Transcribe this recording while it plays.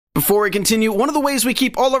Before we continue, one of the ways we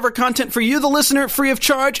keep all of our content for you, the listener, free of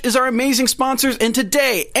charge is our amazing sponsors, and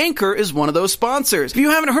today, Anchor is one of those sponsors. If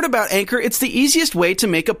you haven't heard about Anchor, it's the easiest way to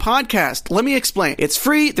make a podcast. Let me explain. It's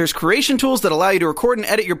free, there's creation tools that allow you to record and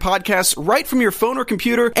edit your podcasts right from your phone or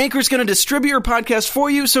computer. Anchor's going to distribute your podcast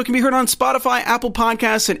for you so it can be heard on Spotify, Apple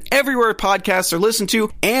Podcasts, and everywhere podcasts are listened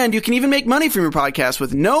to, and you can even make money from your podcast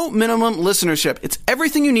with no minimum listenership. It's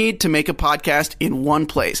everything you need to make a podcast in one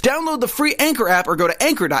place. Download the free Anchor app or go to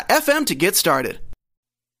anchor.fm to get started.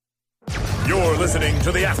 You're listening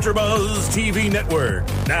to the AfterBuzz TV Network,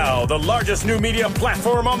 now the largest new media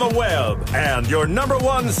platform on the web, and your number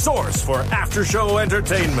one source for after-show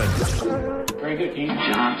entertainment. Very good, King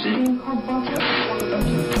Johnson.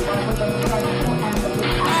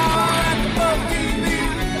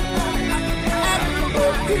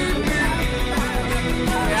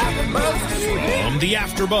 From the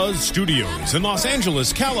AfterBuzz Studios in Los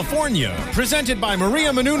Angeles, California, presented by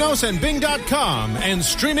Maria Menounos and Bing.com, and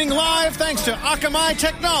streaming live thanks to Akamai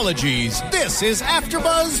Technologies, this is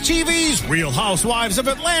AfterBuzz TV's Real Housewives of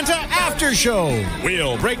Atlanta After Show.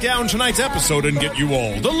 We'll break down tonight's episode and get you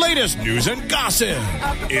all the latest news and gossip.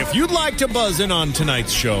 If you'd like to buzz in on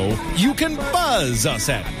tonight's show, you can buzz us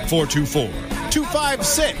at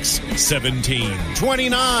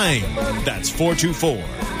 424-256-1729. That's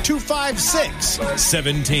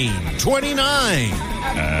 424-256-1729.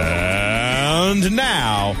 And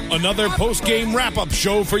now, another post-game wrap-up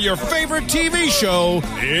show for your favorite TV show.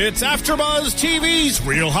 It's AfterBuzz TV's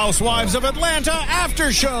Real Housewives of Atlanta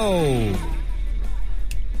After Show.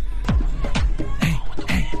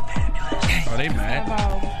 Are they mad?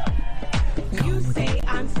 You say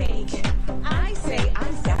I'm fake. I say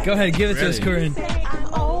I'm fabulous. Go ahead, give it to us, Corinne.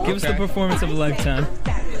 Give us the performance of a lifetime.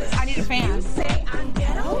 I need a fan. You say I'm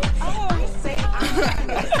ghetto. I say I'm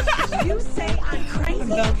fabulous. You say I'm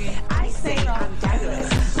crazy. I say I'm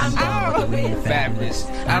fabulous. I'm gone with a win, Fabulous.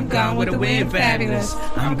 I'm gone with a win, fabulous.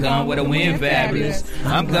 I'm gone with a win, fabulous.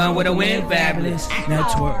 I'm gone with a win, fabulous. Now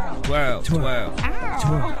twirl. Twirl, twirl.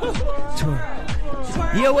 Twirl. Twirl.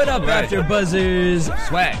 Yo, what up, After Buzzers?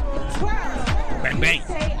 Swag. Bang, bang. You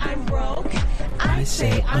say I'm broke. I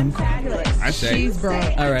say I'm fabulous. I say. She's broke.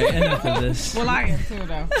 All right, enough of this. Well, I am too,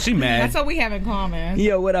 though. She mad. That's what we have in common.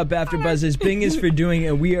 Yo, what up, After Buzzers? Bing is for doing,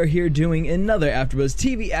 and we are here doing another AfterBuzz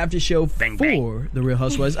TV After Show Bang, for bang. The Real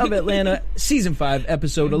Housewives of Atlanta, Season 5,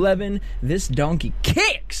 Episode 11. This donkey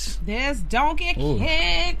kicks. This donkey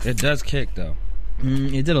kicks. It does kick, though.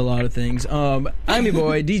 It did a lot of things. I'm your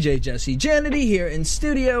boy, DJ Jesse Janity, here in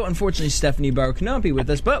studio. Unfortunately, Stephanie Barr cannot be with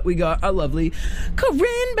us, but we got our lovely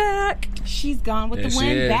Corinne back. She's gone with There the she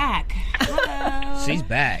wind is. back. Hello. She's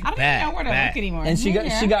back. I don't back, even know where to back. look anymore. And she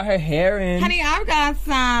Yeah. got her hair in. Honey, I've got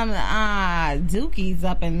some dookies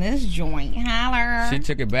up in this joint. Holler. She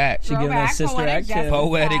took it back. She giving Throwback, us sister poetic act. justice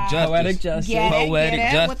Poetic vibe. justice. Poetic justice. Get it, Poetic get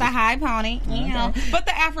it, justice. with the high pony. You know. But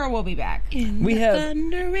the afro will be back. We have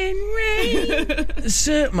Thunder and rain.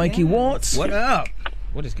 Sir Mikey Watts. What up?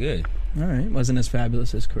 What is good? All right, wasn't as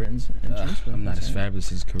fabulous as Corinne's entrance, but I'm not as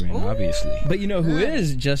fabulous as Corinne, obviously. But you know who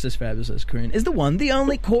is just as fabulous as Corinne is the one, the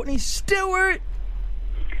only Courtney Stewart.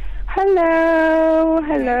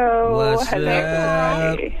 Hello. What's Hello,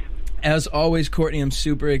 up? everybody. As always, Courtney, I'm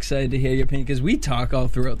super excited to hear your opinion because we talk all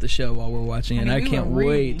throughout the show while we're watching it, and I we can't were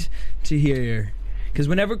reading. wait to hear. Because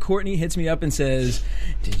whenever Courtney hits me up and says,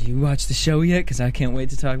 "Did you watch the show yet?" Because I can't wait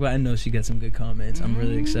to talk about it. I know she got some good comments. I'm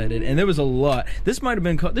really excited. And there was a lot. This might have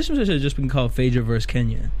been called, this should have just been called Phaedra vs.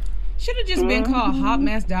 Kenya. Should have just been called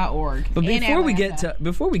hotmess.org. But in before we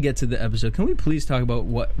Atlanta. get to the episode, can we please talk about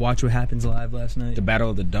Watch What Happens Live last night? The Battle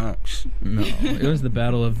of the Dunks. No, it was the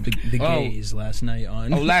battle of the gays last night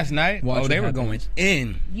on. Oh, last night? Watch They What were going Happens.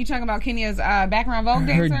 in. You talking about Kenya's background Vogue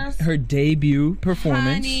dancers? her debut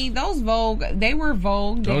performance. Honey, those Vogue, they were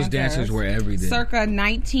Vogue Those dancers. dancers were everything. Circa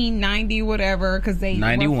 1990, whatever, because they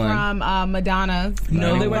 91. were from Madonna's.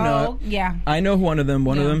 No, they were not. Vogue. Yeah. I know one of them.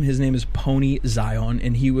 One of Yeah. them, his name is Pony Zion,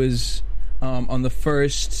 and he was on the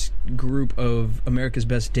first group of America's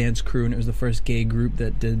Best Dance Crew, and it was the first gay group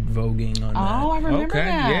that did voguing on Oh, I that. remember Okay,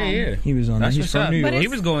 that. yeah. He was on That's that. He's what's from up. New York. But He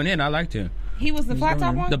was going in. I liked him. He was the flat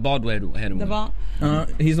top one? The bald head one. The ball?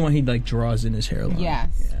 He's the one he like draws in his hairline. Yes.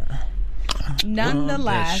 Yeah.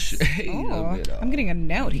 Nonetheless. Oh, I'm getting a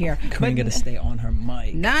note here. Couldn't get to stay on her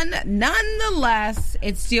mic. Nonetheless,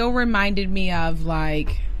 it still reminded me of,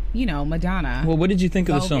 like, you know, Madonna. Well, what did you think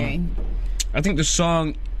of the song? voguing. I think the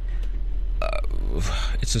song,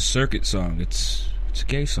 it's a circuit song. It's a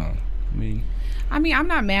gay song. I mean, I'm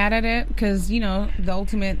not mad at it because, you know, the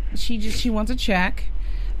ultimate, she wants a check.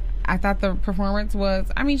 I thought the performance was,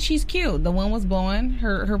 she's cute. The one was blowing.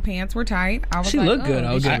 Her pants were tight. I was She like, looked good. oh,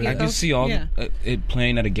 I'll did she give her get I can those- see all yeah. it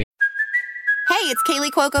playing at a gay it's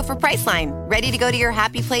Kaylee Cuoco for Priceline. Ready to go to your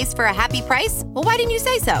happy place for a happy price? Well, why didn't you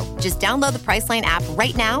say so? Just download the Priceline app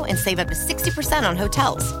right now and save up to 60% on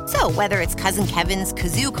hotels. So whether it's Cousin Kevin's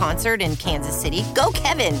Kazoo Concert in Kansas City, go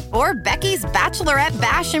Kevin, or Becky's Bachelorette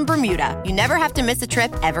Bash in Bermuda, you never have to miss a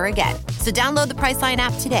trip ever again. So download the Priceline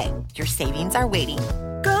app today. Your savings are waiting.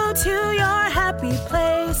 Go to your happy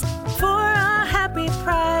place for a happy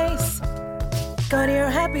price. Go to your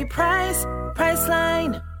happy price,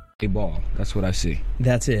 Priceline. A ball. That's what I see.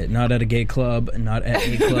 That's it. Not at a gay club. Not at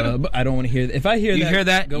a club. I don't want to hear that. If I hear you that, hear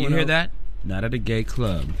that? You hear that? Not at a gay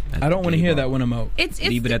club. I don't want to hear that when I'm out.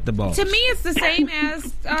 Leave it at the ball. To me, it's the same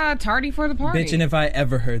as tardy for the party. Bitch, and if I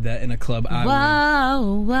ever heard that in a club, I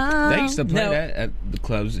whoa. They used to play that at the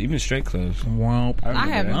clubs, even straight clubs. Wow.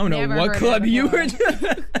 I don't know what club you were.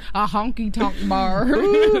 A honky tonk bar.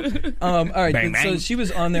 All right. Bang, bang. So she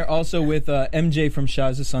was on there also with MJ from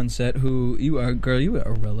Shahs of Sunset, who you are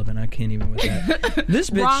irrelevant. I can't even with that. This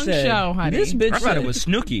bitch Wrong said, show, honey. This bitch I thought it was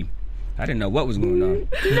Snooki. I didn't know what was going on.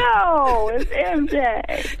 No, it's MJ.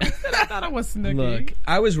 I thought it was Snooki. Look,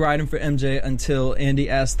 I was riding for MJ until Andy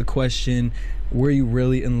asked the question, were you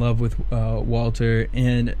really in love with Walter?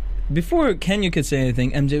 And before Kenya could say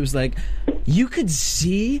anything, MJ was like, you could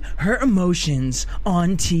see her emotions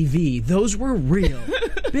on TV. Those were real.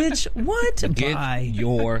 Bitch, what? Get Bye.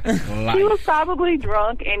 your life. She was probably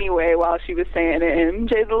drunk anyway while she was saying it. And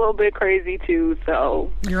MJ's a little bit crazy too,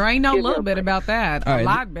 so. You ain't no little bit about that. All right, a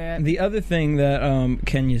lot bit. The other thing that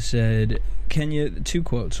Kenya said, two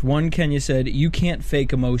quotes. One, Kenya said, you can't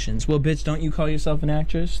fake emotions. Well, bitch, don't you call yourself an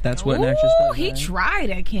actress? That's what an actress does. He tried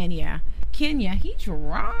it, Kenya, he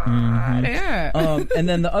tried it. And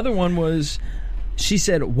then the other one was, she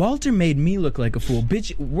said, Walter made me look like a fool.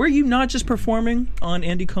 Bitch, were you not just performing on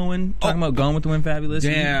Andy Cohen talking about Gone with the Wind Fabulous?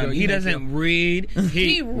 Damn, he doesn't read.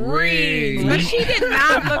 He reads. But she did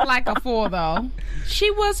not look like a fool, though. She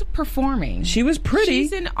was performing. She was pretty.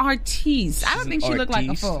 She's an artiste. I don't think she looked like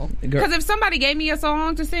a fool. Because if somebody gave me a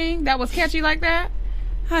song to sing that was catchy like that,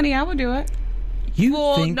 honey, I would do it. You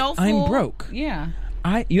fool, think no fool. I'm broke? Yeah.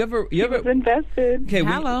 You ever was invested. Okay,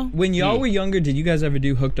 hello. When y'all were younger, did you guys ever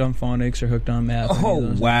do Hooked on Phonics or Hooked on Math?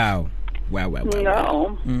 Oh, wow. Wow.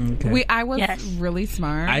 No. Okay. I was really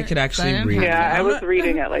smart. I could actually read. Yeah, I was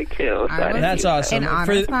reading at like 2. So That's awesome. In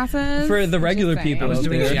honors classes. For the regular people, I was out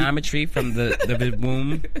doing there. geometry from the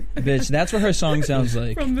womb. Bitch, that's what her song sounds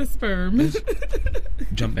like. From the sperm.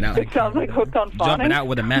 Jumping out. It sounds like Hooked on Phonics. Jumping out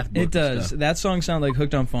with a math book. It does. That song sounds like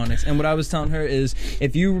Hooked on Phonics. And what I was telling her is,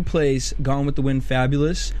 if you replace Gone with the Wind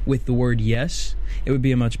Fabulous with the word yes, it would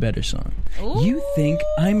be a much better song. Ooh. You think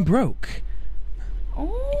I'm broke? Ooh.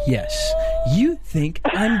 Yes. You think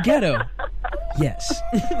I'm ghetto? Yes.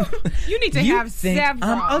 You need to you have think several.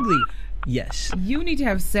 I'm ugly? Yes. You need to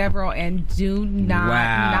have several, and do not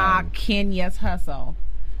knock Kenya's hustle.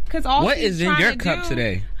 Because all what she's is in trying your to cup do,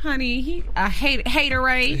 today? Honey, he a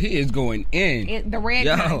haterade. He is going in. The red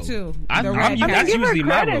kind too. I'm red I that's give her usually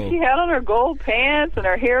my credit. role. She had on her gold pants and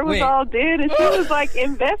her hair was all did, and she was like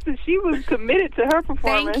invested. She was committed to her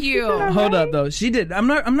performance. Thank you. Hold up though. She did. I'm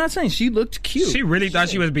not saying she looked cute. She really thought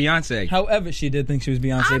she was Beyonce. However, she did think she was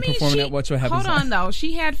Beyonce performing at Watch What Happens. Hold on though.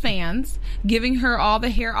 She had fans giving her all the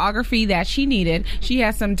hairography that she needed. She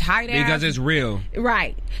had some tight ass Because it's real.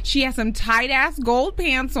 Right. She had some tight ass gold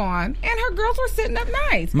pants on, and her girls were sitting up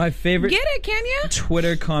nice. My favorite Get it, Kenya?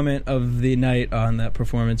 Twitter comment of the night on that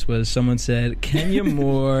performance was someone said, Kenya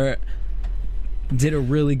Moore did a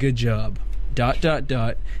really good job. ...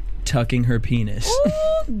 tucking her penis. Ooh,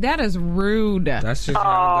 that is rude. That's just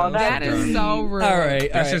how it goes. That is so rude. All right.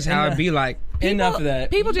 That's just how it be like. Enough of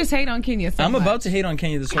that. People just hate on Kenya so I'm much. about to hate on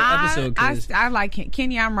Kenya this whole episode. I like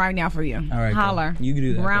Kenya. I'm right now for you. All right, holler. You can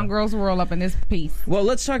do that. Brown girls roll up in this piece. Well,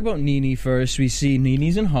 let's talk about Nene first. We see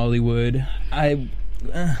Nene's in Hollywood. I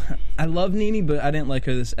love Nene, but I didn't like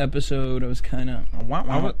her this episode. I was kind of...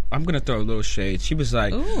 I'm going to throw a little shade. She was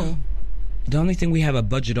like... Ooh. The only thing we have a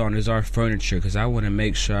budget on is our furniture because I want to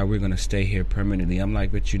make sure we're going to stay here permanently. I'm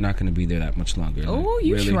like, but you're not going to be there that much longer. Oh,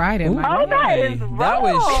 you really? tried it. Oh, that is wrong. That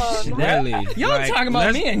was... Really? Y'all talking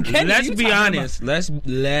about me and Kenny. Let's be honest.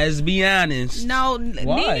 Let's be honest. No,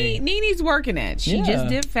 Why? Nene's working it. She just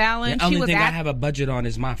did Fallon. The only thing I have a budget on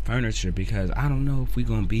is my furniture because I don't know if we're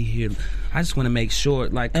going to be here. I just want to make sure,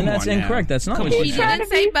 like, come And that's on incorrect. Now. That's not Come what on She now. didn't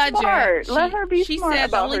say budget. Smart. Let her be She smart said the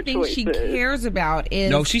about only her thing she choices. cares about is...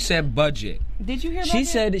 No, she said budget. Did you hear She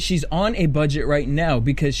said she's on a budget right now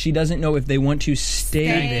because she doesn't know if they want to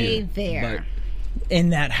stay there. there. in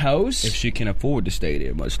that house. If she can afford to stay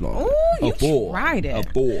there much longer. Ooh, you tried it.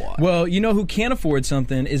 Afford. Well, you know who can't afford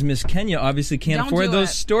something is Miss Kenya. Obviously can't Don't afford do those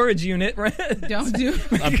it. storage unit, right? Don't do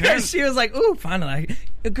it. Because she was like, ooh, finally,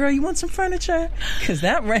 girl, you want some furniture? Because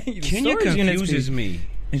that rent, Kenya confuses me.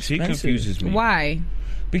 She expensive. confuses me. Why?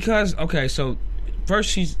 Because, okay, so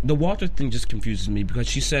first the Walter thing just confuses me because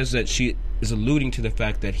she says that she is alluding to the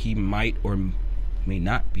fact that he might or may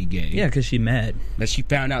not be gay. Yeah, because she's mad. That she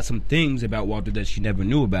found out some things about Walter that she never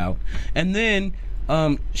knew about. And then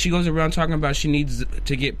she goes around talking about she needs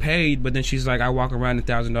to get paid, but then she's like, I walk around in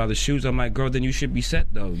 $1,000 shoes. I'm like, girl, then you should be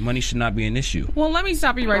set, though. Money should not be an issue. Well, let me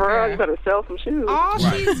stop you right Girl, there. you better sell some shoes. All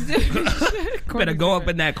she's doing. Better go up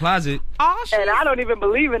in that closet. And I don't even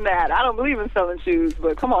believe in that. I don't believe in selling shoes,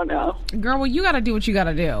 but come on now. Girl, well, you got to do what you got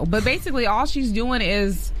to do. But basically, all she's doing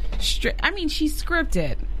is, she's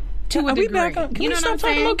scripted to a degree. Can we stop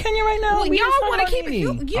talking about Kenya right now? Well, y'all want to keep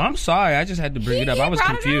it. I'm sorry. I just had to bring it up. I was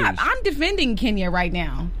confused. I'm defending Kenya right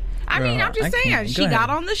now. I'm just saying. She ahead. got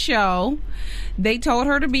on the show. They told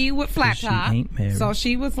her to be with Flat She Top. ain't married. So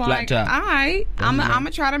she was like, Flat all Top. right, I'm going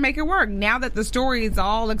to try to make it work. Now that the story is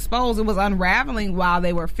all exposed, it was unraveling while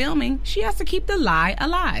they were filming, she has to keep the lie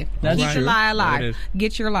alive. That's Keep true. the lie There it alive. is.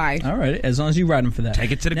 Get your life. All right, as long as you ride him for that.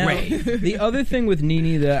 Take it to the grave. The other thing with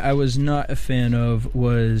Nene that I was not a fan of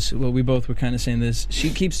was, well, we both were kind of saying this. She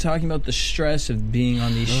keeps talking about the stress of being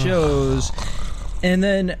on these shows. And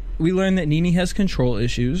then we learned that Nene has control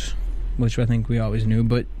issues, which I think we always knew.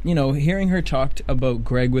 But, you know, hearing her talk about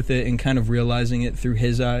Greg with it and kind of realizing it through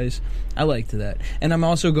his eyes, I liked that. And I'm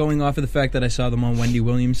also going off of the fact that I saw them on Wendy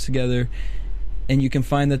Williams together. And you can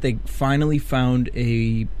find that they finally found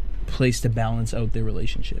a place to balance out their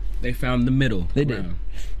relationship. They found the middle. They did.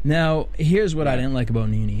 Now, here's what I didn't like about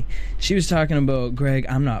Nene. She was talking about, Greg,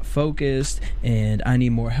 I'm not focused, and I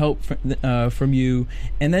need more help from you.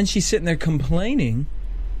 And then she's sitting there complaining.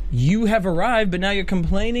 You have arrived, but now you're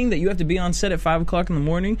complaining that you have to be on set at 5 o'clock in the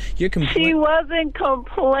morning. You're She wasn't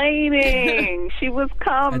complaining. She was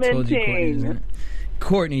commenting. I told you, Courtney, isn't it?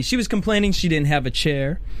 Courtney, she was complaining she didn't have a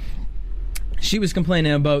chair. She was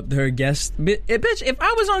complaining about her guest. Bitch, if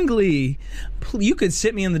I was on Glee, you could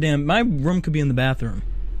sit me in my room could be in the bathroom,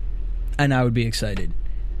 and I would be excited.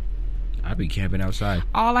 I'd be camping outside.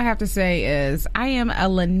 All I have to say is I am a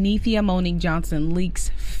Lanithia Monique Johnson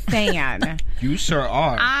Leaks fan. You sure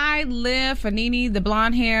are. I live for Nene, the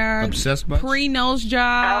blonde hair, obsessed by pre-nose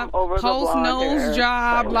job, post-nose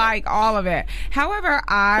job, like all of it. However,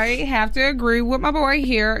 I have to agree with my boy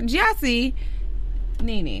here, Jesse.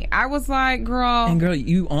 Nene, I was like, girl. And girl,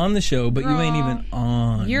 you on the show, but you ain't even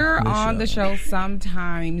on. You're on the show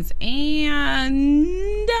sometimes,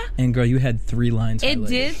 and girl, you had 3 lines. It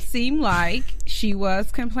did seem like she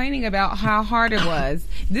was complaining about how hard it was.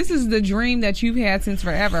 This is the dream that you've had since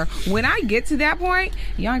forever. When I get to that point,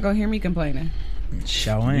 y'all ain't gonna hear me complaining.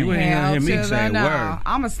 Showing. You ain't gonna hear me say a word.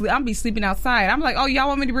 I'm gonna be sleeping outside. I'm like, oh, y'all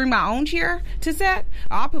want me to bring my own chair to set?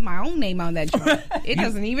 I'll put my own name on that chair. It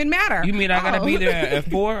doesn't even matter. You mean I gotta be there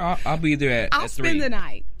at 4? I'll be there at 3. I'll spend the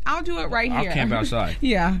night. I'll do it right here. I'll camp outside.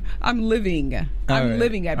 Yeah, I'm living. I'm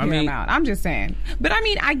living at Paramount. I'm just saying. But I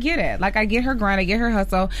mean, I get it. Like, I get her grind. I get her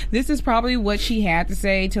hustle. This is probably what she had to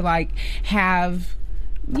say to, like, have,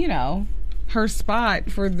 you know, her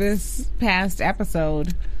spot for this past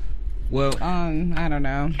episode. Well, I don't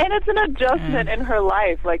know. And it's an adjustment in her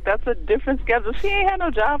life. Like, that's a different schedule. She ain't had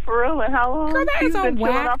no job for real in how long? Girl, that She's is a been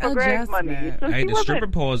chilling whack off of Greg's money. So hey, she the stripper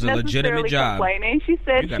pole is a legitimate job. Complaining. She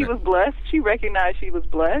said she was blessed. She recognized she was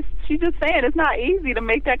blessed. She's just saying it's not easy to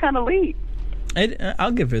make that kind of leap.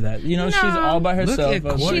 I'll give her that. You know, she's all by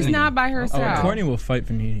herself. She's not by herself. Oh, Courtney will fight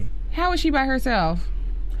for Nene. How is she by herself?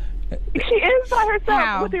 She is by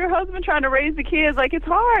herself with your husband trying to raise the kids. Like, it's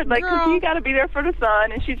hard. Like, because you got to be there for the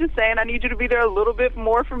son, and she's just saying, I need you to be there a little bit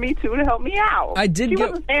more for me, too, to help me out. She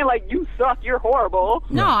wasn't saying, like, you suck, you're horrible.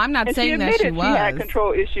 No, I'm not saying that she was. She had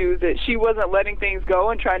control issues, that she wasn't letting things go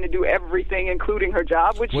and trying to do everything, including her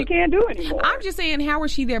job, which she can't do anymore. I'm just saying, how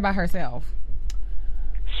was she there by herself?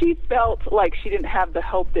 She felt like she didn't have the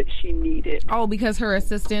help that she needed. Oh, because her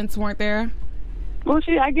assistants weren't there? Well,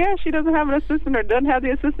 I guess she doesn't have an assistant or doesn't have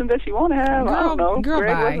the assistant that she want to have. I don't know.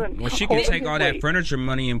 Well, she can take all that furniture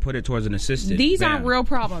money and put it towards an assistant. These aren't real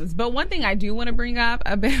problems. But one thing I do want to bring up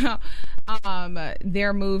about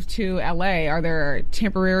their move to LA, or their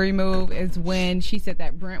temporary move, is when she said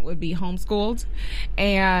that Brent would be homeschooled,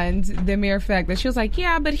 and the mere fact that she was like,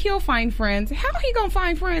 yeah, but he'll find friends. How he gonna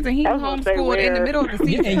find friends and he's homeschooled in the middle of the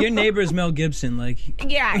season? And your neighbor is Mel Gibson, like.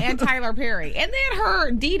 Yeah, and Tyler Perry. And then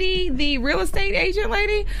her Dee, the real estate agent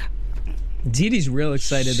lady. Dee Dee's real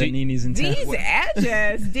excited that Nene's in town. These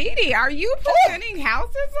edges. Dee, are you presenting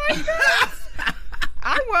houses like this?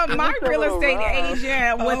 I want my real estate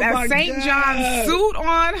agent with a St. John suit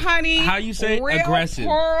on, honey. How you say real aggressive?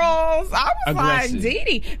 Pearls. I was Aggressive. like, Dee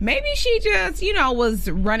Dee, maybe she just, was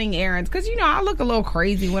running errands. Because, I look a little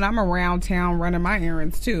crazy when I'm around town running my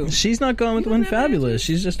errands, too. She's not going with Win Fabulous.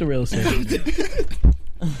 She's just a real estate agent.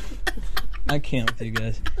 I can't with you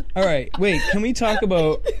guys. All right, wait. Can we talk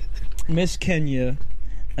about Miss Kenya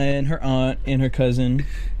and her aunt and her cousin?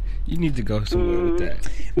 You need to go somewhere with that.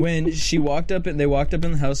 When they walked up in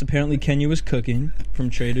the house, apparently Kenya was cooking from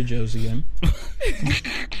Trader Joe's again.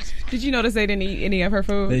 Did you notice they didn't eat any of her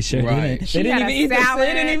food? They sure didn't. They didn't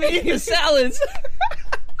even eat the salads.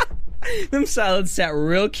 Them salads sat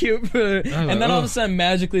real cute. And then all of a sudden,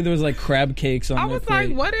 magically, there was like crab cakes on their plate.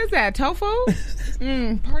 Like, what is that, tofu?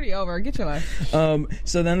 Party over. Get your life.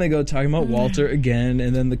 So then they go talking about Walter again,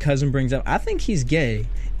 and then the cousin brings up, I think he's gay.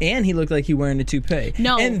 And he looked like he wearing a toupee.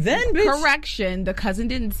 No, and then correction. The cousin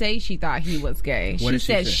didn't say she thought he was gay. She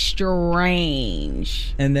said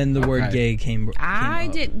strange. And then the word gay came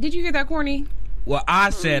up. Did you hear that, Courtney? Well, I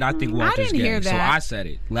said I think Walter's gay, hear that. so I said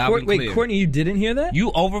it loud and clear. Wait, Courtney, you didn't hear that?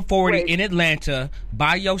 You over 40 in Atlanta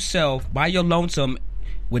by yourself, by your lonesome,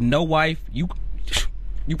 with no wife. You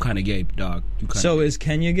kind of gay, dog. So is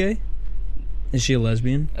Kenya gay? Is she a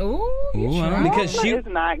lesbian? Because she is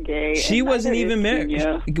not gay. She wasn't even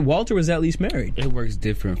married. Walter was at least married. It works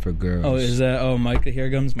different for girls. Oh, is that? Oh, Micah, here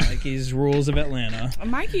comes Mikey's rules of Atlanta.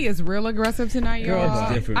 Mikey is real aggressive tonight, y'all.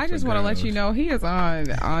 I just want to let you know he is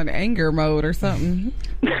on anger mode or something.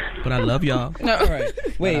 But I love y'all. No. All right.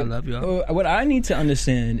 Wait. I love y'all. What I need to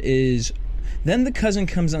understand is, then the cousin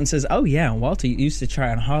comes out and says, oh yeah, Walter used to try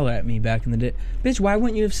and holler at me back in the day. Bitch, why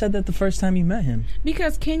wouldn't you have said that the first time you met him?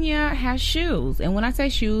 Because Kenya has shoes. And when I say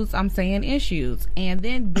shoes, I'm saying issues.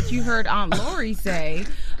 But you heard Aunt Lori say,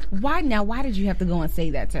 why did you have to go and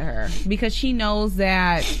say that to her? Because she knows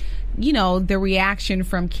that, the reaction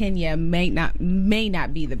from Kenya may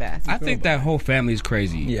not be the best. I think that whole family is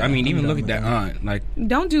crazy. Yeah, I mean, even look at that aunt. Like,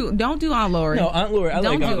 don't do Aunt Lori. No, Aunt Lori. I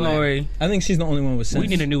like Aunt Lori. I think she's the only one with sense. We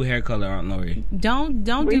need a new hair color, Aunt Lori. Don't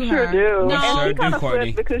do her. We sure do. No, and she kind of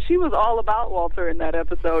flipped because she was all about Walter in that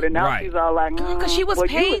episode, and now she's all like, because she was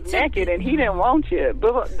paid you was naked and he didn't want you.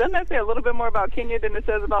 But doesn't that say a little bit more about Kenya than it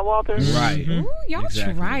says about Walter? Right. Ooh, y'all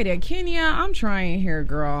tried it, Kenya. I'm trying here,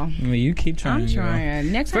 girl. Well, you keep trying. I'm trying.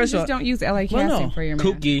 Girl. Next time, just don't use LA casting for your man.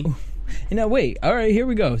 Kooky. Wait. All right, here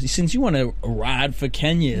we go. Since you want to ride for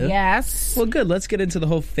Kenya. Yes. Well, good. Let's get into the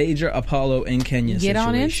whole Phaedra, Apollo, and Kenya situation. Get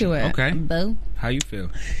on into it. Okay. Boo. How you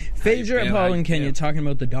feel? Phaedra, Apollo, and Kenya talking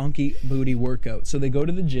about the donkey booty workout. So they go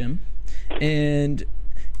to the gym, and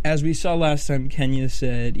as we saw last time, Kenya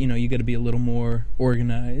said, you got to be a little more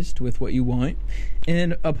organized with what you want.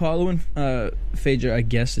 And Apollo and Phaedra, I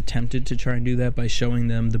guess, attempted to try and do that by showing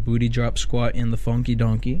them the booty drop squat and the funky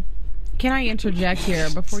donkey. Can I interject here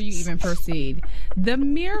before you even proceed? The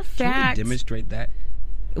mere fact... Can we demonstrate that?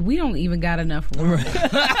 We don't even got enough room. Right.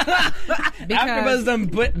 AfterBuzz done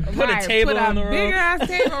put a table on the room. Big ass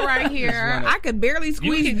table right here. I could barely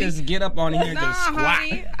squeeze. You can just get up on here and just squat.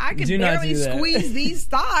 Honey, I could barely squeeze these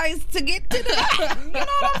thighs to get to that. You know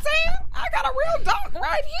what I'm saying? I got a real dunk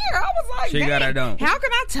right here. I was like, she got a dunk. How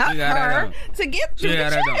can I touch her to get to the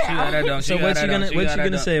chair? So what you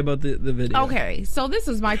gonna say about the video? Okay, so this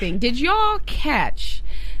is my thing. Did y'all catch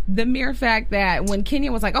the mere fact that when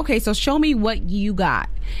Kenya was like, okay, so show me what you got.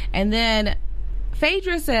 And then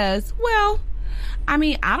Phaedra says, well, I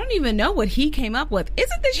mean, I don't even know what he came up with.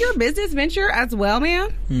 Isn't this your business venture as well, ma'am?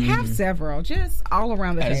 Mm-hmm. Have several, just all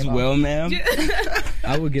around the table. As well, ma'am?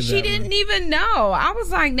 I would give that She didn't even know. I was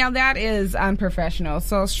like, now that is unprofessional.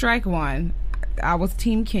 So strike one. I was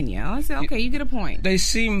Team Kenya. I said, okay, you get a point. They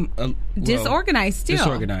seem... disorganized still.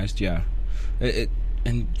 Disorganized, yeah.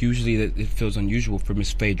 And usually it feels unusual for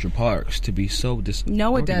Miss Phaedra Parks to be so disorganized.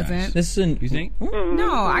 No, it doesn't. This isn't... You think?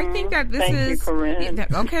 No, I think that this is...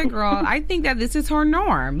 Okay, girl. I think that this is her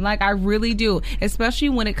norm. Like, I really do. Especially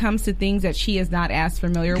when it comes to things that she is not as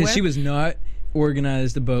familiar with. Because she was not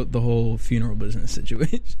organized about the whole funeral business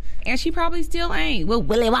situation. And she probably still ain't. Well,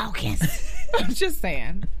 Willie Watkins. I'm just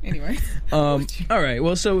saying. Anyway. All right.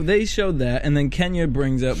 Well, so they showed that, and then Kenya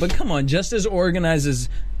brings up, but come on, just as organized as...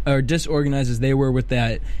 or disorganized as they were with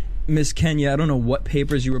that, Miss Kenya, I don't know what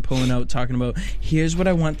papers you were pulling out talking about, here's what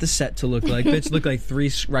I want the set to look like. Bitch, look like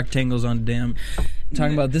 3 rectangles on a damn.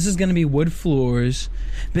 Talking about this is going to be wood floors.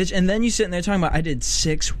 Bitch, and then you sitting there talking about I did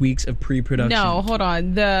 6 weeks of pre-production. No, hold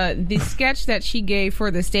on. The sketch that she gave for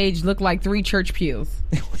the stage looked like 3 church pews.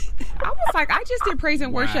 I was like, I just did praise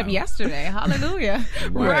and worship yesterday. Hallelujah.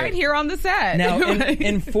 Right here on the set. Now,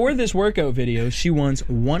 and for this workout video, she wants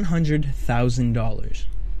 $100,000.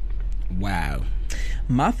 Wow.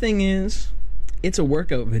 My thing is, it's a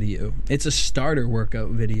workout video. It's a starter workout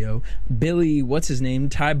video. Billy, what's his name?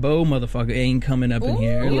 Tybo motherfucker ain't coming up in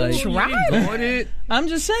here. Like, I'm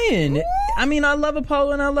just saying. Ooh. I mean, I love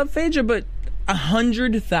Apollo and I love Phaedra, but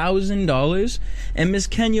 $100,000, and Miss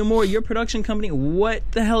Kenya Moore, your production company, what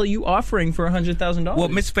the hell are you offering for $100,000? Well,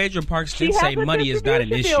 Miss Phaedra Parks did say money is not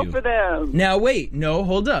an issue. For them. Now wait, no,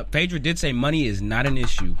 hold up. Phaedra did say money is not an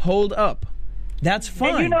issue. Hold up. That's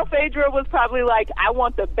fine. And you know, Phaedra was probably like, I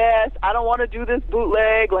want the best. I don't want to do this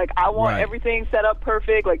bootleg. Like, I want everything set up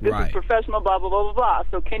perfect. Like, this is professional, blah, blah, blah, blah, blah.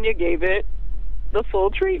 So Kenya gave it the full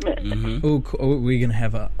treatment. Mm-hmm. We're going to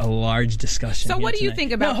have a large discussion. So what do you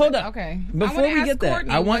think about No, hold up. Okay. Before we get that,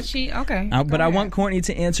 Courtney, I want Courtney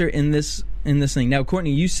to answer in this thing. Now,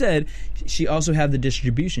 Courtney, you said she also had the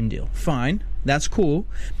distribution deal. Fine. That's cool.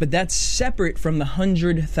 But that's separate from the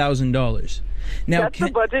 $100,000. Now, that's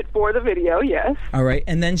the budget for the video, yes. All right.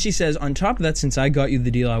 And then she says, on top of that, since I got you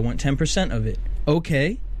the deal, I want 10% of it.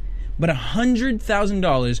 Okay. But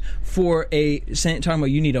 $100,000 for talking about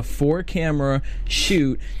you need a 4-camera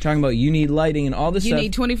shoot, talking about you need lighting and all this stuff. You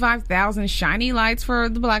need 25,000 shiny lights for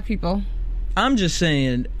the black people. I'm just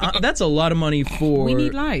saying, that's a lot of money for... We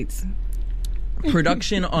need lights.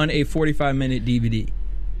 Production on a 45-minute DVD.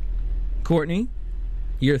 Courtney,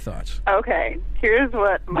 your thoughts. Okay, here's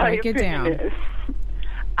what my opinion is.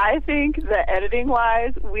 I think that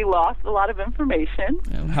editing-wise, we lost a lot of information.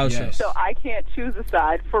 How so? So I can't choose a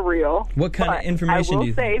side for real. What kind of information do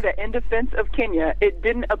you think? I will say that in defense of Kenya, it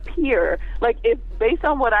didn't appear, like, based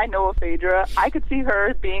on what I know of Phaedra, I could see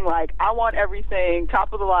her being like, I want everything,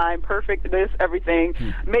 top of the line, perfect, this, everything,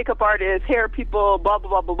 makeup artists, hair people, blah,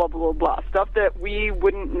 blah, blah, blah, blah, blah, blah, stuff that we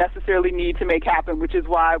wouldn't necessarily need to make happen, which is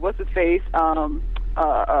why, what's his face,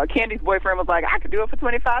 Candy's boyfriend was like, I could do it for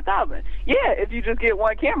 $25,000. Yeah, if you just get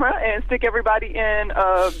one camera and stick everybody in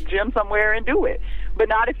a gym somewhere and do it. But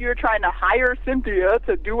not if you're trying to hire Cynthia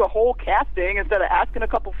to do a whole casting instead of asking a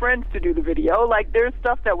couple friends to do the video. Like, there's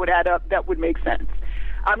stuff that would add up that would make sense.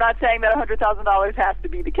 I'm not saying that $100,000 has to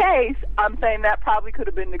be the case. I'm saying that probably could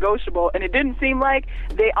have been negotiable, and it didn't seem like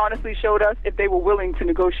they honestly showed us if they were willing to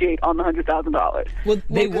negotiate on the $100,000. Well,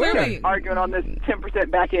 they were arguing on this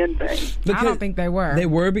 10% back end thing. I don't think they were. They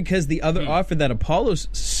were because the other offer that Apollo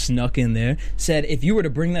snuck in there said if you were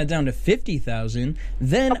to bring that down to $50,000,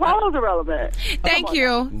 then Apollo's irrelevant. Thank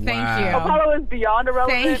you. Apollo is beyond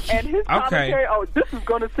irrelevant, and his commentary. Oh, this is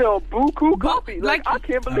going to sell buku coffee. Like, I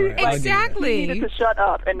can't believe exactly. He needed to shut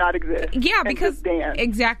up and not exist. Yeah, because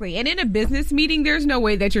exactly. And in a business meeting, there's no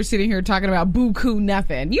way that you're sitting here talking about buku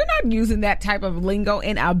nothing. You're not using that type of lingo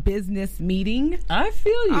in a business meeting. I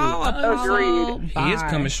feel you. Agreed. He is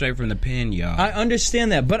coming straight from the pen, y'all. I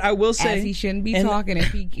understand that, but I will say as he shouldn't be talking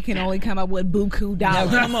if he can only come up with buku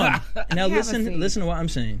dollars. Now come on. Now listen to what I'm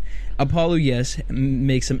saying. Apollo, yes,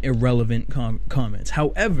 makes some irrelevant comments.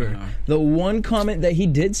 However, the one comment that he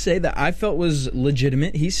did say that I felt was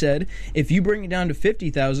legitimate, he said, if you bring it down to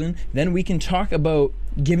 $50,000, then we can talk about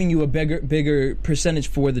giving you a bigger percentage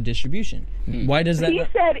for the distribution. Why does that? He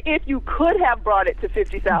said if you could have brought it to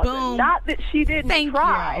 $50,000, not that she didn't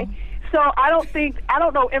try. You. So I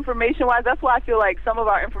don't know information-wise. That's why I feel like some of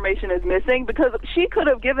our information is missing, because she could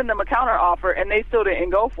have given them a counter offer and they still didn't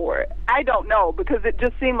go for it. I don't know, because it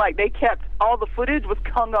just seemed like they kept all the footage was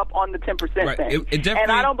hung up on the 10% thing.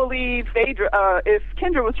 And I don't believe Phaedra, if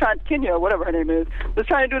Kenya, whatever her name is, was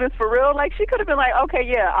trying to do this for real, like, she could have been like, okay,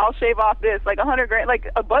 yeah, I'll shave off this, like $100,000. Like,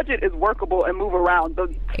 a budget is workable and move around.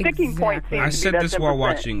 The sticking point seems I to said be that this 10%. while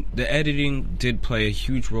watching. The editing did play a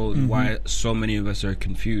huge role in why so many of us are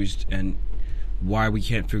confused and why we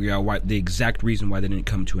can't figure out the exact reason why they didn't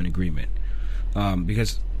come to an agreement.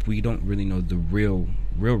 Because we don't really know the real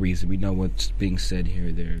reason. We know what's being said here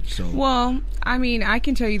or there. So, well, I mean, I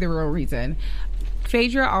can tell you the real reason.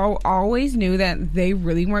 Phaedra always knew that they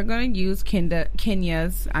really weren't going to use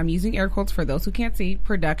Kenya's, I'm using air quotes for those who can't see,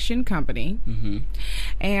 production company.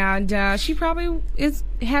 And she probably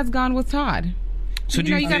has gone with Todd. So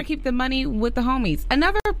you got to keep the money with the homies.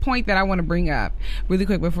 Another point that I want to bring up really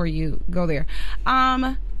quick before you go there.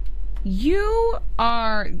 You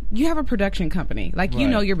have a production company. Like, you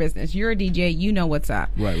know your business. You're a DJ. You know what's up.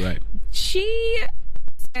 Right. She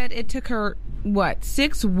said it took her,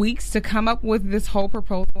 6 weeks to come up with this whole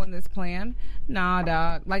proposal and this plan? Nah,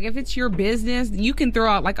 dog. Like, if it's your business, you can throw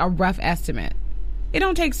out, like, a rough estimate. It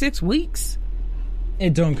don't take 6 weeks.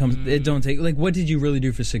 It don't take. Like, what did you really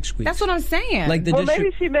do for 6 weeks? That's what I'm saying. Like,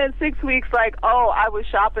 maybe she meant 6 weeks. Like, I was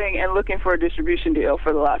shopping and looking for a distribution deal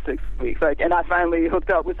for the last 6 weeks. Like, and I finally hooked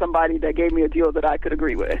up with somebody that gave me a deal that I could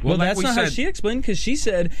agree with. Well, that's not how she explained, because she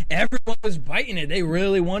said everyone was biting it. They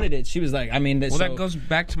really wanted it. She was like, I mean, that goes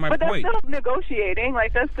back to my point. But that's still negotiating.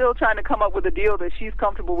 Like, that's still trying to come up with a deal that she's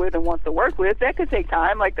comfortable with and wants to work with. That could take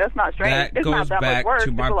time. Like, that's not strange. It's not that much work.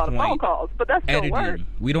 It's a lot of phone calls, but that's still work.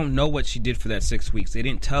 We don't know what she did for that 6 weeks. They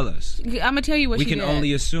didn't tell us. I'm gonna tell you what she did. We can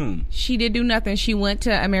only assume. She did do nothing. She went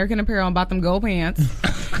to American Apparel and bought them gold pants,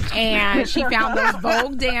 and she found those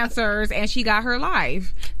Vogue dancers, and she got her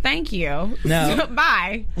life. Thank you. Now,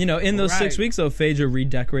 bye. You know, in those 6 weeks, though, Phaedra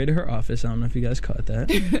redecorated her office. I don't know if you guys caught that.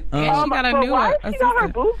 She got a new why she got her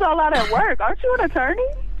boobs all out at work? Aren't you an attorney?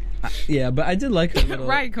 Yeah, but I did like her little,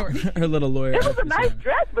 right, Courtney. Her little lawyer. It was a nice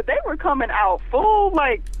dress, but they were coming out full,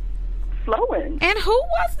 like, flowing. And who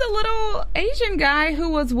was the little Asian guy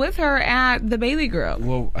who was with her at the Bailey Group?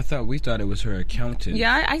 Well, we thought it was her accountant.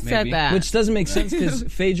 Yeah, I said that. Which doesn't make sense, because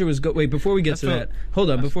Phaedra was wait, before we get to that,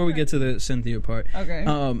 hold up, before we get to the Cynthia part. Okay.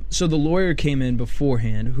 So the lawyer came in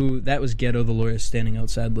beforehand, that was Ghetto, the lawyer standing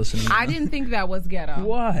outside listening. I didn't think that was Ghetto.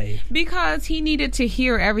 Why? Because he needed to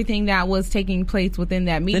hear everything that was taking place within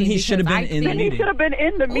that meeting. Then he should have been in the meeting. He should have been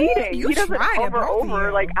in the meeting. He doesn't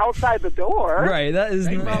over, like, outside the door. Right, that is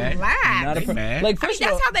not a like, that's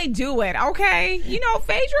how they do it, okay? You know,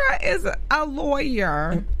 Phaedra is a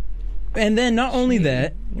lawyer. And then not only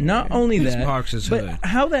that, but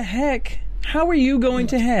how are you going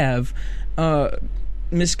to have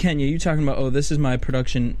Miss Kenya, you talking about, this is my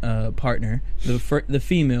production partner, the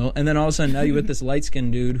female, and then all of a sudden now you with this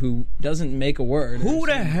light-skinned dude who doesn't make a word. Who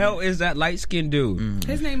the hell is that light-skinned dude?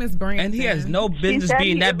 His name is Brandon. And he has no business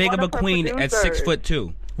being that big of a queen at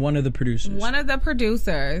 6'2". One of the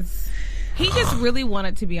producers. He just really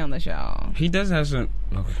wanted to be on the show. He does have some...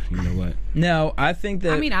 Okay, you know what? Now, I think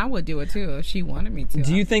that... I mean, I would do it, too, if she wanted me to.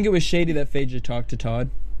 Do you think it was shady that Phaedra talked to Todd?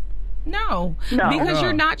 No, because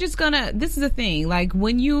you're not just gonna. This is the thing. Like,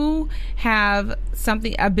 when you have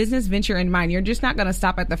a business venture in mind, you're just not gonna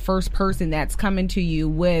stop at the first person that's coming to you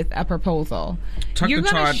with a proposal. You're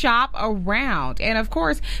gonna shop around, and of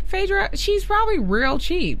course, Phaedra, she's probably real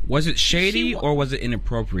cheap. Was it shady or was it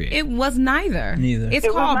inappropriate? It was neither. It's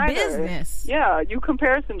called business. Yeah, you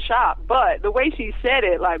comparison shop, but the way she said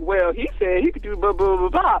it, like, well, he said he could do blah blah blah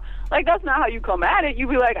blah. Like, that's not how you come at it. You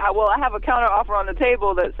be like, well, I have a counter offer on the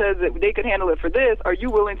table that says that they could handle it for this. Are you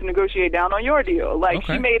willing to negotiate down on your deal? Like,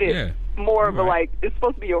 she made it more of a, like, it's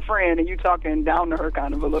supposed to be your friend, and you talking down to her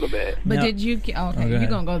kind of a little bit. But did you... you're going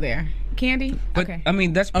to go there. Candy? But, okay. I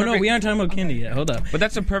mean, that's perfect. Oh, no, we aren't talking about Candy yet. Hold up. But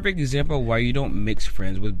that's a perfect example of why you don't mix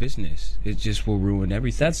friends with business. It just will ruin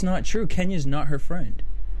everything. That's not true. Kenya's not her friend.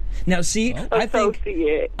 Now, see, I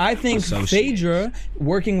think Phaedra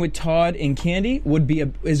working with Todd and Candy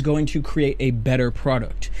is going to create a better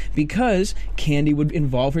product, because Candy would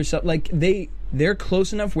involve herself. Like, they're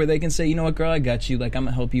close enough where they can say, you know what, girl, I got you. Like, I'm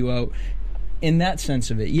gonna help you out. In that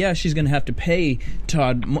sense of it, yeah, she's gonna have to pay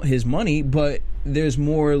Todd his money, but there's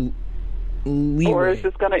more leeway. Or is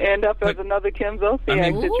this going to end up as another Kim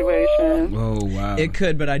Zolciak situation? Oh, wow. It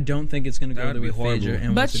could, but I don't think it's going to go there with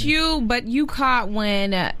Phaedra. But you caught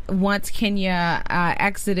when once Kenya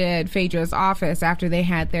exited Phaedra's office after they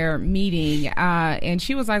had their meeting, and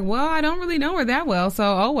she was like, well, I don't really know her that well, so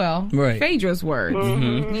oh well. Right. Phaedra's words.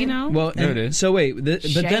 Mm-hmm. You know? Well, there it is. So wait, but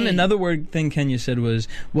then another thing Kenya said was,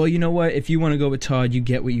 well, you know what? If you want to go with Todd, you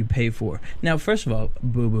get what you pay for. Now, first of all,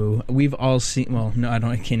 boo-boo, we've all seen, well, no,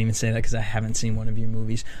 I can't even say that because I haven't seen one of your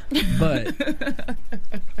movies, but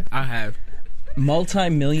I have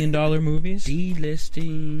multi-million-dollar movies.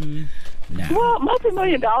 Delisting. No. Well,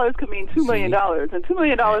 multi-million dollars could mean $2 million, and $2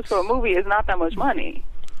 million for a movie is not that much money.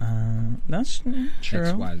 That's true.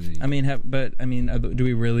 XYZ. I mean, do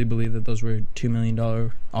we really believe that those were $2 million?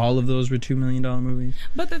 All of those were $2 million movies?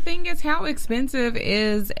 But the thing is, how expensive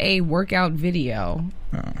is a workout video?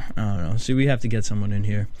 I don't know. See, we have to get someone in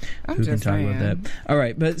here who can talk about that. All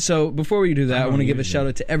right, but so before we do that, I want to give a shout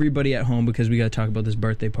out to everybody at home, because we got to talk about this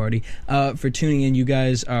birthday party. For tuning in, you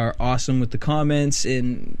guys are awesome with the comments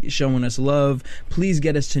and showing us love. Please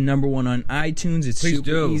get us to #1 on iTunes. It's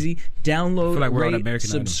super easy. Download, rate,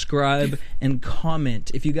 subscribe, and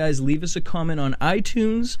comment. If you guys leave us a comment on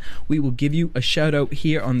iTunes, we will give you a shout out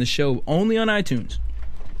here on the show, only on iTunes.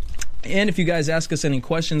 And if you guys ask us any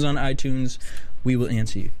questions on iTunes, we will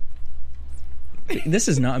answer you. This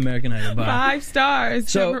is not American Idol. 5 stars.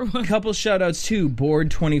 So, couple shout outs to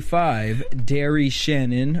Board25, Derry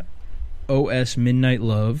Shannon, OS Midnight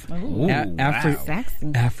Love,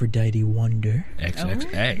 Aphrodite Wonder,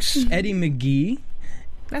 XXX, Eddie McGee,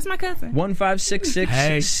 That's my cousin.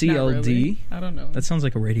 1566 CLD. Really. I don't know. That sounds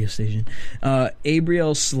like a radio station.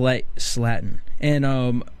 Abriel Slatton. And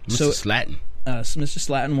Mr. Slatton. Mr.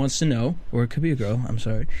 Slatton wants to know, or it could be a girl, I'm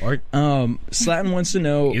sorry. Or Slatton wants to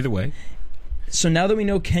know. Either way. So now that we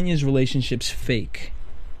know Kenya's relationship's fake,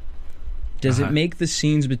 does it make the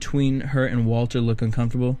scenes between her and Walter look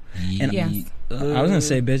uncomfortable? And yes. I was gonna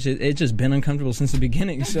say, bitch, it's just been uncomfortable since the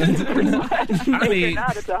beginning. So I mean,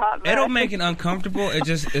 it's a hot mess. It'll make it uncomfortable. It's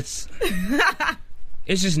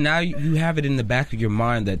just now you have it in the back of your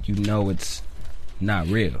mind that you know it's not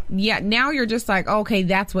real. Yeah, now you're just like, okay,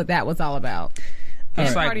 that's what that was all about.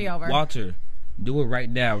 It's like, party over. Walter, do it right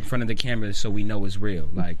now in front of the camera so we know it's real.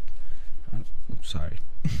 Like, I'm sorry.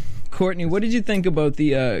 Courtney, what did you think about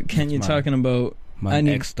the Kenya talking about my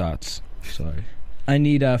ex thoughts? Sorry. I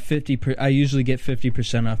need 50%. I usually get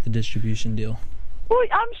 50% off the distribution deal. Well,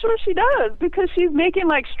 I'm sure she does because she's making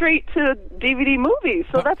like straight to DVD movies,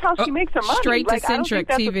 so that's how she makes her money. Straight to like, centric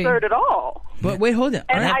I don't think that's TV. absurd at all. But wait, hold on.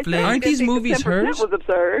 Aren't these movies hers? Was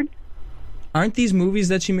absurd. Aren't these movies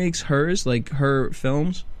that she makes hers, like her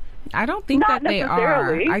films? I don't think Not that they are.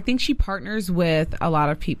 necessarily. I think she partners with a lot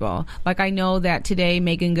of people. Like, I know that today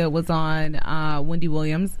Megan Good was on Wendy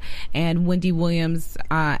Williams, and Wendy Williams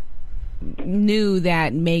knew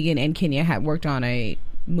that Megan and Kenya had worked on a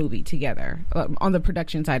movie together on the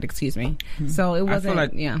production side, excuse me. So it wasn't. I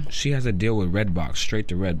feel like she has a deal with Redbox, straight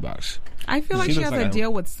to Redbox. I feel like she has a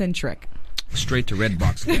deal with Centric. Straight to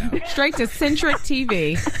Redbox now. Straight to Centric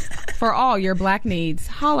TV for all your black needs.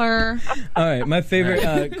 Holler. All right, my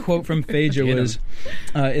favorite quote from Phaedra was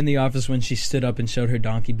in the office when she stood up and showed her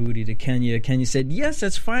donkey booty to Kenya. Kenya said, "Yes,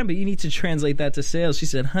 that's fine, but you need to translate that to sales." She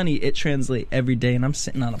said, "Honey, it translates every day, and I'm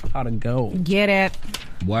sitting on a pot of gold." Get it?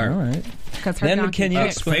 Word. All right. Because her Then Kenya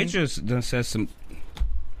explained. Phaedra's done said some.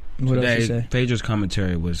 What else today, she say? Phaedra's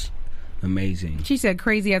commentary was amazing. She said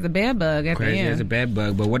crazy as a bed bug at Crazy the end. as a bed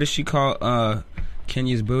bug. But what does she call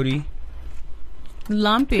Kenya's booty?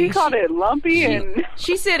 Lumpy. She called it lumpy, and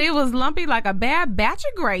she said it was lumpy like a bad batch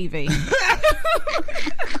of gravy.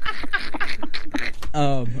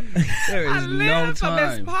 There is no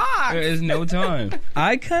time. There is no time.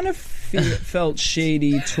 I kind of felt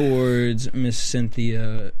shady towards Miss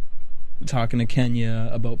Cynthia talking to Kenya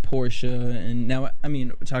about Portia, and now, I mean,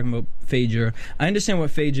 we're talking about Phaedra. I understand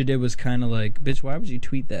what Phaedra did was kind of like, bitch, why would you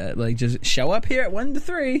tweet that? Like, just show up here at 1 to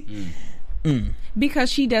 3.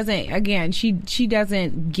 Because she doesn't, again, she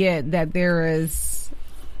doesn't get that there is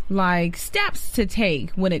like steps to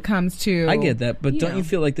take when it comes to. I get that, but don't you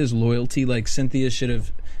feel like there's loyalty? Like Cynthia should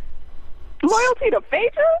have. Loyalty to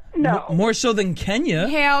Phaedra? No. More so than Kenya.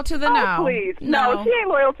 Hell to the no. Please. No, she ain't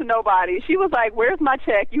loyal to nobody. She was like, where's my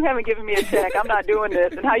check? You haven't given me a check. I'm not doing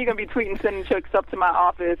this. And how you going to be tweeting, sending checks up to my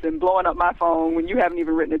office and blowing up my phone when you haven't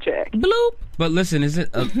even written a check? Bloop. But listen, is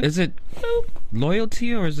it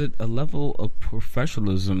loyalty or is it a level of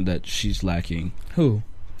professionalism that she's lacking? Who?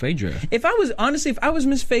 Phaedra. If I was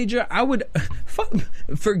Miss Phaedra, I would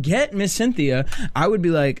forget Miss Cynthia. I would be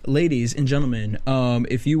like, ladies and gentlemen,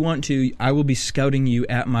 if you want to, I will be scouting you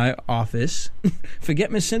at my office.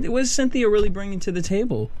 Forget Miss Cynthia. What is Cynthia really bringing to the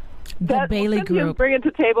table? The Bailey Group. Bringing to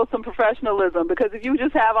the table some professionalism, because if you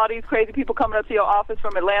just have all these crazy people coming up to your office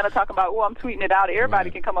from Atlanta talking about, oh, I'm tweeting it out, everybody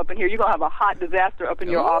can come up in here. You're going to have a hot disaster up in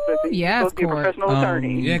your office, and you're supposed to be a professional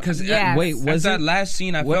attorney. Yeah, because wait, was that last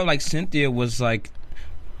scene, I felt like Cynthia was like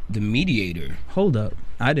the mediator. Hold up.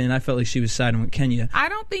 I didn't. I felt like she was siding with Kenya. I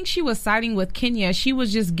don't think she was siding with Kenya. She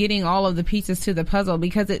was just getting all of the pieces to the puzzle,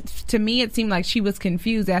 because to me it seemed like she was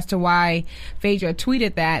confused as to why Phaedra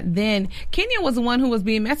tweeted that. Then Kenya was the one who was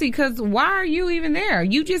being messy, because why are you even there?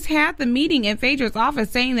 You just had the meeting in Phaedra's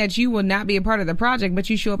office saying that you will not be a part of the project, but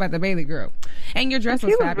you show up at the Bailey Group. And your dress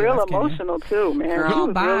was fabulous. She was real emotional too, man. Girl,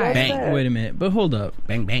 bye. Bang. Wait a minute. But hold up.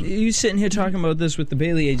 Bang, bang. You sitting here talking about this with the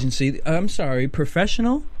Bailey agency. I'm sorry.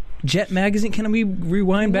 Professional? Jet Magazine. Can we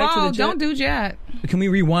rewind back to the Jet? Don't do Jet. Can we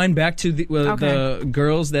rewind back to the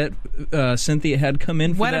girls that Cynthia had come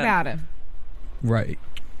in for What that? about it? Right.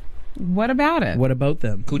 What about it? What about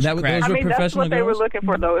them? Those were that's professional what they were girls? looking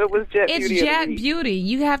for, though. It was Jet It's Beauty. Jet Beauty.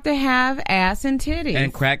 You have to have ass and titties.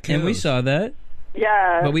 And crack kills. And we saw that.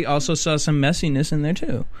 Yeah. But we also saw some messiness in there,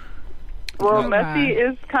 too. Well, messy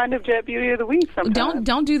is kind of Jet Beauty of the Week sometimes.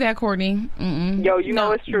 Don't do that, Courtney. Mm-mm. Yo, you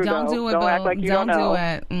know it's true, Don't though. do it, Don't Bo. act like you don't know. do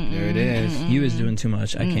it. Mm-mm. There it is. You was doing too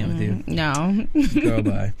much. I can't with you. No. Girl,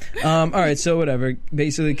 bye. All right, so whatever.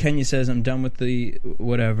 Basically, Kenya says, I'm done with the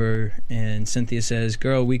whatever. And Cynthia says,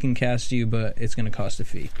 girl, we can cast you, but it's going to cost a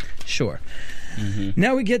fee. Sure. Mm-hmm.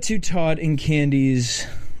 Now we get to Todd and Candy's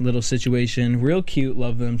little situation. Real cute.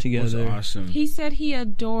 Love them together. That was awesome. He said he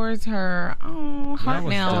adores her. Oh, heart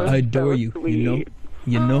melt. I adore so you. sweet. You know?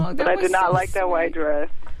 You know? But I did not like that white dress.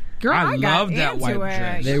 Girl, I love that white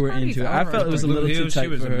dress. They were into it. I felt it was a little too tight. She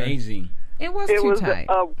was for her. amazing. It was too tight.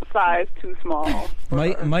 A size too small.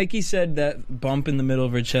 Mikey said that bump in the middle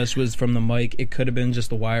of her chest was from the mic. It could have been just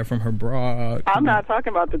the wire from her bra. I'm not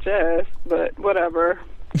talking about the chest, but whatever.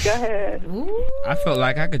 Go ahead. I felt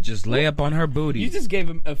like I could just lay up on her booty. You just gave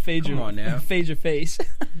him a Phaedra. Come on now. Phaedra face.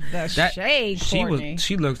 The shade, Courtney.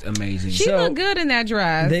 She looked amazing. She looked good in that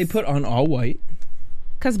dress. They put on all white.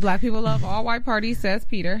 Because black people love all white parties, says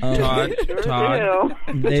Peter. Todd,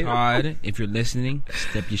 if you're listening,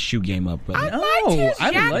 step your shoe game up, brother.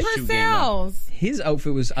 I like Purcell's. His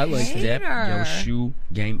outfit was, I liked it. Step your shoe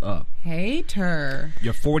game up. Hater.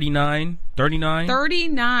 You're 49, 39?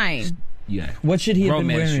 39. Yeah. What should he have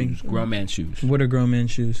been wearing? Shoes. Grown man shoes. What are grown man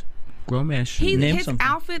shoes? Grown man shoes. His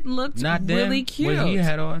outfit looked really cute. What he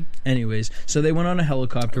had on. Anyways, so they went on a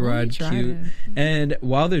helicopter ride. Cute. And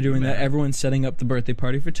while they're doing that, everyone's setting up the birthday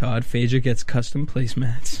party for Todd. Phaedra gets custom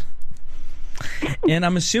placemats. And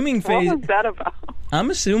I'm assuming What was that about? I'm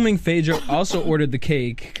assuming Phaedra also ordered the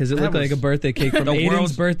cake because it looked like a birthday cake from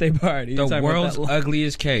Aiden's birthday party. The world's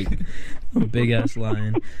ugliest cake. Big ass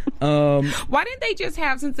lion. Why didn't they just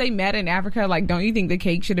have, since they met in Africa, like, don't you think the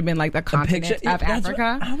cake should have been like the continent of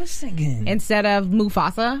Africa? I was thinking. Instead of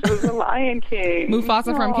Mufasa. It was a Lion King.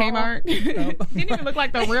 Mufasa from Kmart. Didn't even look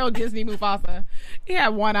like the real Disney Mufasa. He had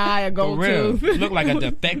one eye, a gold tooth. Looked like a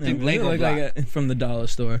defective Lego block. Like from the dollar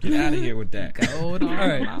store. Get out of here with that. Gold on all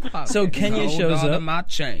right. So Kenya shows up. My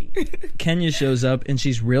chain. Kenya shows up and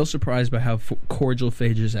she's real surprised by how cordial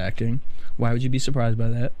Phaedra's acting. Why would you be surprised by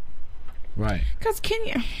that? Right. Because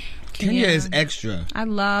Kenya is extra. I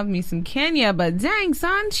love me some Kenya, but dang,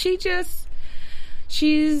 son, she's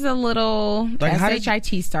a little like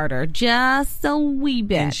SHIT starter. Just a wee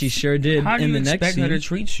bit. And she sure did. How do you expect her to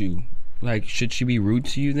treat you? Like, should she be rude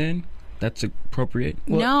to you then? That's appropriate?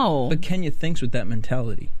 Well, no. But Kenya thinks with that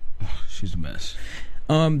mentality. She's a mess.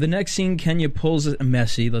 The next scene, Kenya pulls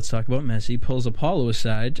Messi. Let's talk about Messi. Pulls Apollo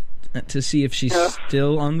aside to see if she's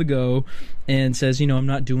still on the go, and says, I'm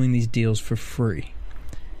not doing these deals for free.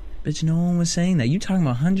 Bitch, no one was saying that. You talking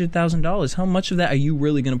about $100,000. How much of that are you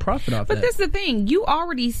really going to profit off? But this is the thing. You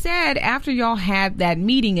already said after y'all had that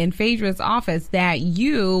meeting in Phaedra's office that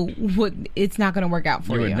it's not going to work out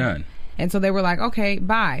for you. You were done. And so they were like, okay,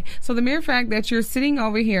 bye. So the mere fact that you're sitting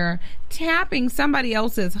over here tapping somebody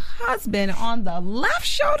else's husband on the left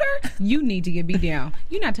shoulder, you need to get beat down.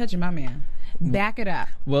 You're not touching my man. Back it up.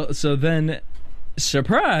 Well, so then,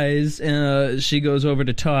 surprise, she goes over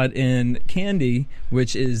to Todd and Candy,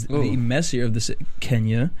 which is the messier of the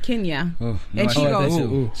Kenya. Oh,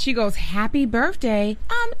 and she goes, happy birthday,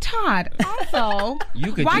 Todd. Also,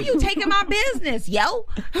 why you taking my business, yo?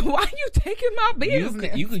 Why you taking my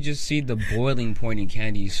business? You could just see the boiling point in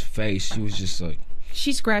Candy's face. She was just like,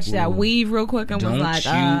 she scratched that weave real quick and was like,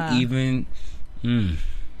 don't you even...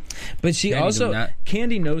 But she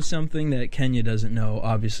Candy knows something that Kenya doesn't know,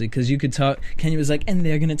 obviously, because you could talk. Kenya was like, and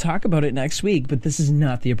they're going to talk about it next week, but this is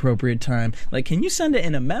not the appropriate time. Like, can you send it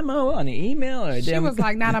in a memo, on an email? Or she was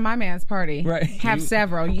like, not on my man's party. Right. Have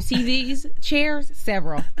several. You see these chairs?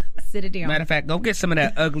 Several. Sit it down. Matter of fact, go get some of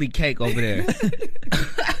that ugly cake over there.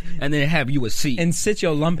 And then have you a seat. And sit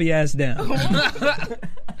your lumpy ass down.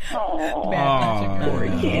 I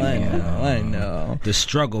know. The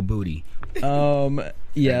struggle booty.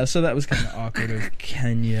 Yeah, so that was kind of awkward of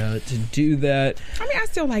Kenya to do that. I mean, I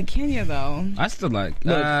still like Kenya, though. I still like...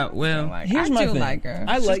 here's my thing. Like her.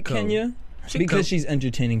 I like Kenya because she's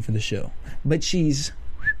entertaining for the show. But she's...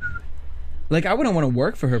 Like, I wouldn't want to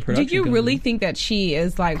work for her production Do you really think that she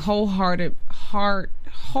is, like, wholeheartedly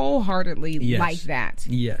like that?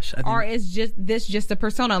 Yes. Or is this just a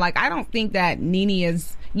persona? Like, I don't think that Nene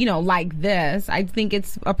is, like this. I think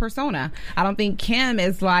it's a persona. I don't think Kim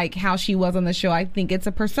is like how she was on the show. I think it's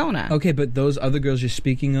a persona. Okay, but those other girls you're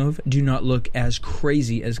speaking of do not look as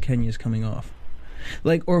crazy as Kenya's coming off.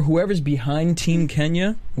 Like, or whoever's behind Team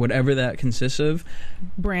Kenya, whatever that consists of.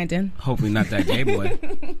 Brandon. Hopefully not that gay boy.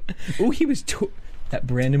 He was... That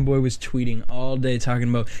Brandon boy was tweeting all day talking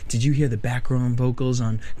about, did you hear the background vocals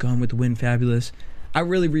on Gone with the Wind Fabulous? I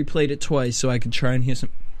really replayed it twice so I could try and hear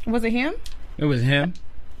some... Was it him? It was him.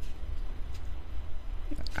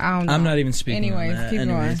 I don't know. I'm not even speaking on that. Keep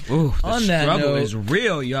going. Ooh, the struggle is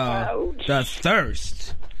real, y'all. Ouch. The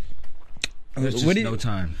thirst. There's just no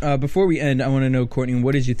time. Before we end, I want to know, Courtney,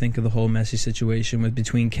 what did you think of the whole messy situation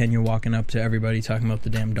between Kenya walking up to everybody talking about the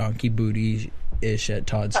damn donkey booty-ish at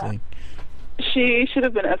Todd's thing? She should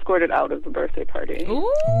have been escorted out of the birthday party.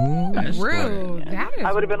 Ooh, rude. Yeah.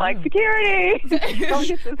 I would have been like, security! Don't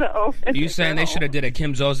get this open. You saying they should have did a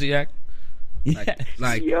Kim Zolciak?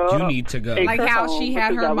 Like you need to go. Like how she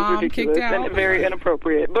had her mom kicked out. And very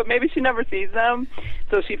inappropriate. But maybe she never sees them,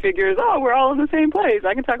 so she figures, oh, we're all in the same place.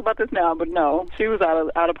 I can talk about this now. But no, she was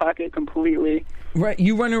out of pocket completely. Right,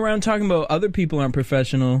 you running around talking about other people aren't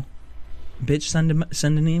professional. Bitch,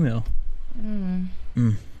 send an email.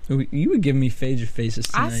 You would give me Phaedra faces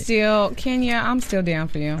tonight. Kenya, I'm still down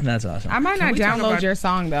for you. That's awesome. I might not download your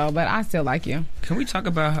song, though, but I still like you. Can we talk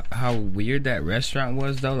about how weird that restaurant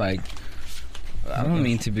was, though? Like, I don't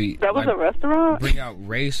mean to be... That was a restaurant? Bring out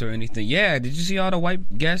race or anything. Yeah, did you see all the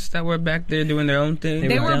white guests that were back there doing their own thing?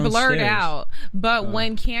 They were blurred out. But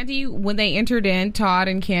when they entered in, Todd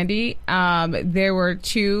and Candy, there were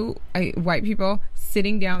two white people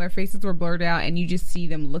sitting down. Their faces were blurred out, and you just see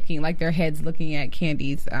them looking, like their heads looking at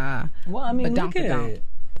Candy's well, I mean, look at it.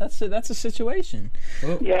 That's a situation.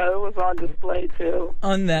 Well, yeah, it was on display, too.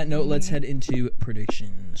 On that note, let's head into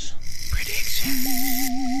predictions.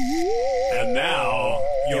 And now,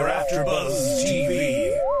 your AfterBuzz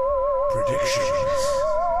TV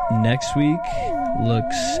predictions. Next week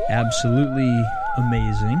looks absolutely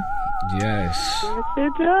amazing. Yes. Yes,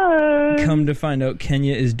 it does. Come to find out,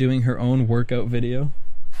 Kenya is doing her own workout video.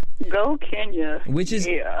 Go Kenya. Which is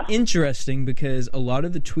interesting because a lot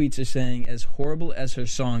of the tweets are saying, as horrible as her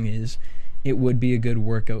song is, it would be a good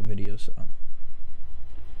workout video song.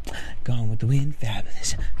 Gone with the Wind,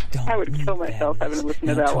 fabulous. I would kill myself having to listen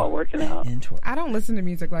to that while working out. I don't listen to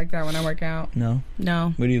music like that when I work out. No?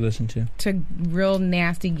 No. What do you listen to? To real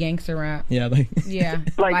nasty gangster rap. Yeah, like... Yeah.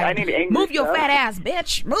 like I need angry move your stuff. fat ass,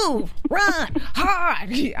 bitch. Move. Run.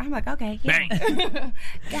 Hard. I'm like, okay. Yeah. Bang.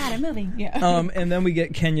 Got it, moving. Yeah. And then we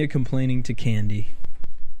get Kenya complaining to Candy.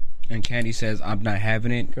 And Candy says, I'm not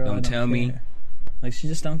having it. Girl, don't tell me. Like, she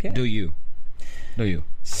just don't care. Do you?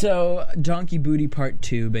 So, Donkey Booty Part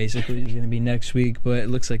 2 basically is going to be next week, but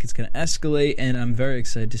it looks like it's going to escalate, and I'm very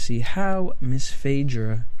excited to see how Miss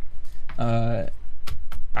Phaedra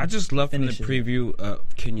I just love from the preview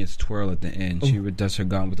Kenya's twirl at the end. She does her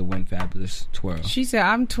Gone with the Wind fabulous twirl. She said,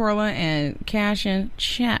 I'm twirling and cashing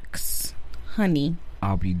checks, honey.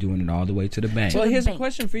 I'll be doing it all the way to the bank. Well, here's a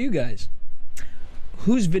question for you guys.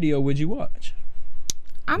 Whose video would you watch?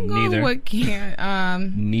 I'm going with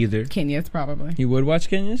Neither. Kenya's probably. You would watch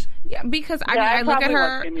Kenya's? Yeah, because I look at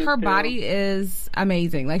her. Her body is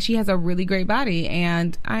amazing. Like, she has a really great body,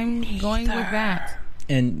 and I'm going with that.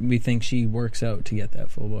 And we think she works out to get that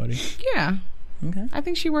full body. Yeah. Okay. I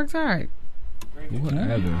think she works hard.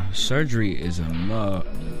 Whatever. Surgery is a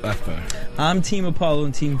motherfucker. I'm Team Apollo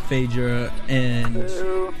and Team Phaedra, and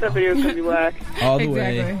that video's gonna be whack. All the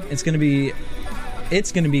way. It's gonna be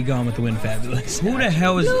Gone with the Wind fabulous. Who the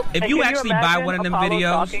hell is... If you actually buy one of them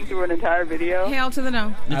videos... talking through an entire video? Hell to the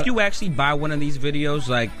no. If you actually buy one of these videos,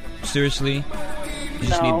 like, seriously, you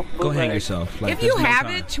just need... Go hang yourself. Like, if you have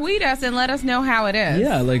it, tweet us and let us know how it is.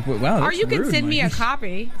 Yeah, like, wow, or you can send me a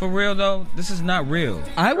copy. For real, though, this is not real.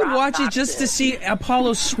 I would watch it just to see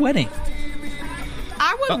Apollo sweating.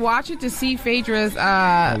 I would watch it to see Phaedra's...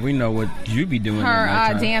 we know what you be doing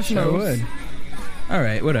her dance moves. Would. All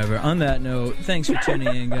right, whatever. On that note, thanks for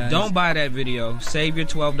tuning in, guys. Don't buy that video. Save your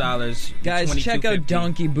 $12. Guys, check out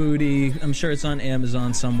Donkey Booty. I'm sure it's on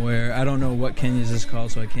Amazon somewhere. I don't know what Kenya's is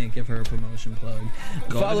called, so I can't give her a promotion plug.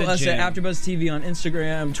 Follow us at AfterBuzz TV on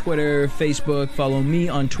Instagram, Twitter, Facebook. Follow me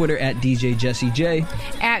on Twitter at DJ Jesse J.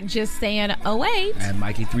 At Just Saying 08. At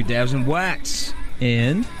Mikey 3000 Watts.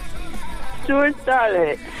 And... George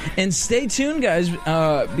Starlet. And stay tuned, guys,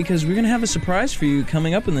 because we're going to have a surprise for you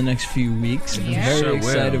coming up in the next few weeks. Yeah. I'm very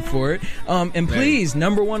excited for it. And please,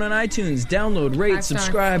 number one on iTunes, download, rate,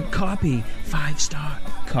 subscribe, copy, 5-star.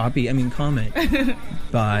 Comment.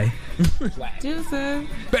 Bye.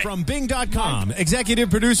 From Bing.com, executive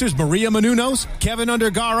producers Maria Menounos, Kevin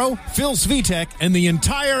Undergaro, Phil Svitek, and the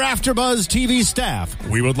entire AfterBuzz TV staff,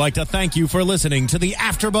 we would like to thank you for listening to the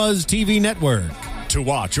AfterBuzz TV network. To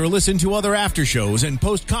watch or listen to other after shows and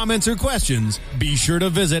post comments or questions, be sure to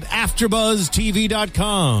visit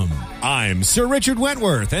AfterBuzzTV.com. I'm Sir Richard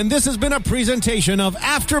Wentworth, and this has been a presentation of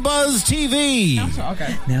AfterBuzz TV.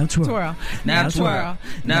 Okay. Now twirl. Now twirl.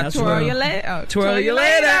 Now twirl you later. Twirl you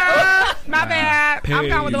later. My bad. I'm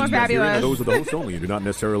Gone with the Wind fabulous. Those are the hosts only and do not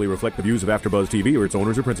necessarily reflect the views of AfterBuzz TV or its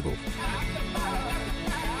owners or principals.